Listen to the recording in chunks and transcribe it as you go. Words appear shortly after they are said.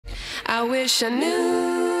I wish I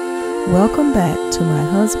knew. Welcome back to My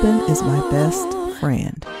Husband is My Best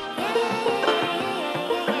Friend.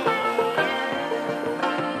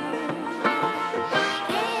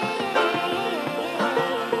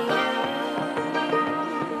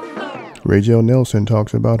 Rajel Nelson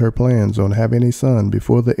talks about her plans on having a son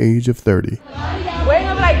before the age of 30. He's a funny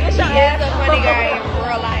guy in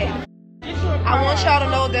real life. I want y'all to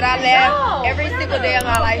know that I laugh every single day of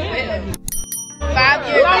my life with him. 5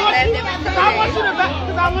 years I laughed every single day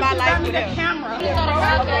of my life with him.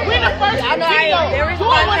 I know I am very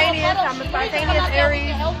spontaneous. I'm a spontaneous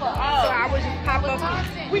Aries, so I would just pop up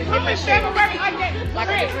with different shit. Like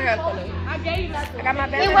a different hair color. I got my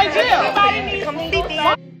best friend. Come see me.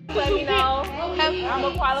 Let me know. I'm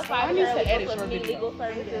a qualified for legal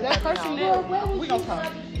services. That person there, we gonna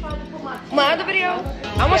talk. My other video,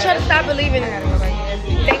 I want y'all to stop believing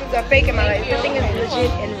things are fake in my life. Everything is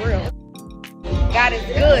legit and real. God is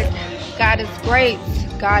good. God is great.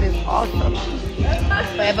 God is awesome.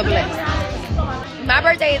 Forever blessed. My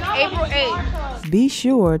birthday is April 8th. Be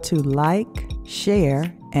sure to like,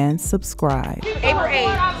 share, and subscribe. April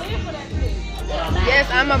 8th. Yes,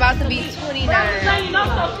 I'm about to be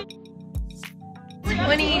 29.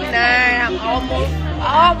 29. I'm almost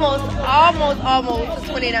to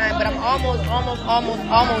 29, but I'm almost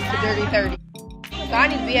to dirty 30. So I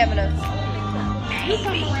need to be having a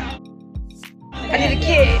baby. I need a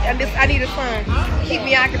kid. I need a son to keep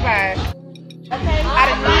me occupied. I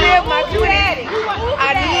done lived my 20s.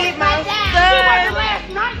 I need my son.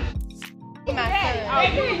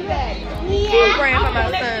 I'm praying for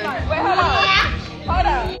my son. Hold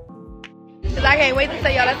on. Cause I can't wait to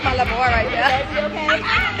tell y'all that's my little boy right there.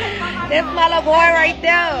 That's my little boy right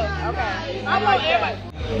there. Okay.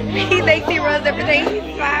 He thinks he runs everything.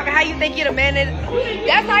 He's 5. How you think you're the man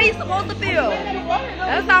that's how he's supposed to feel.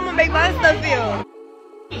 That's how I'm gonna make my stuff feel.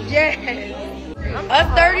 Yes. Us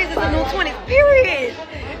 30s is the new 20s. Period.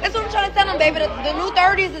 That's what I'm trying to tell them, baby. The new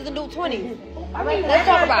 30s is the new 20s. Let's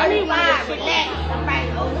talk about it. 20.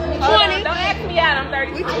 Don't ask me out, I'm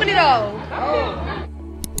 30. We 20 though.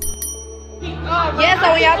 Yeah, so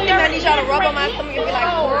when y'all see me, I need y'all to rub on my stomach and be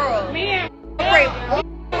like, girl,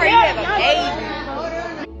 pray you have a baby.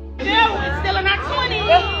 Yeah, we're still in our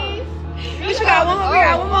 20s. We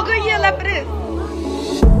got one more good year left for this.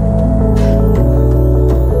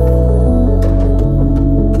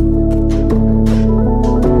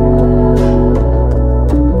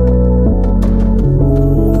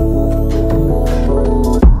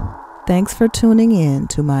 Thanks for tuning in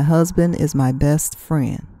to My Husband is My Best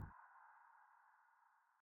Friend.